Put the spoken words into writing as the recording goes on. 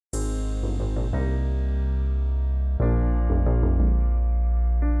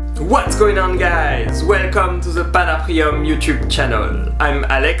What's going on, guys? Welcome to the Panaprium YouTube channel. I'm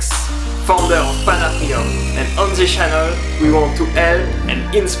Alex, founder of Panaprium, and on this channel we want to help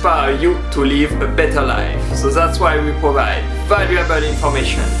and inspire you to live a better life. So that's why we provide valuable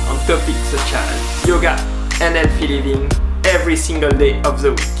information on topics such as yoga and healthy living every single day of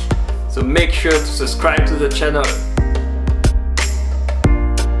the week. So make sure to subscribe to the channel.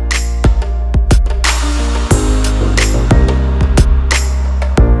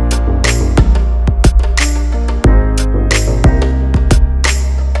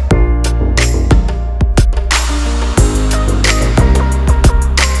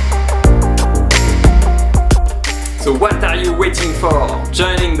 So what are you waiting for?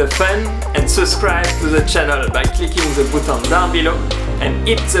 Joining the fun and subscribe to the channel by clicking the button down below and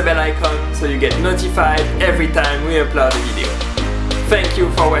hit the bell icon so you get notified every time we upload a video. Thank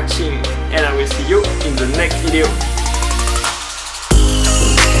you for watching and I will see you in the next video.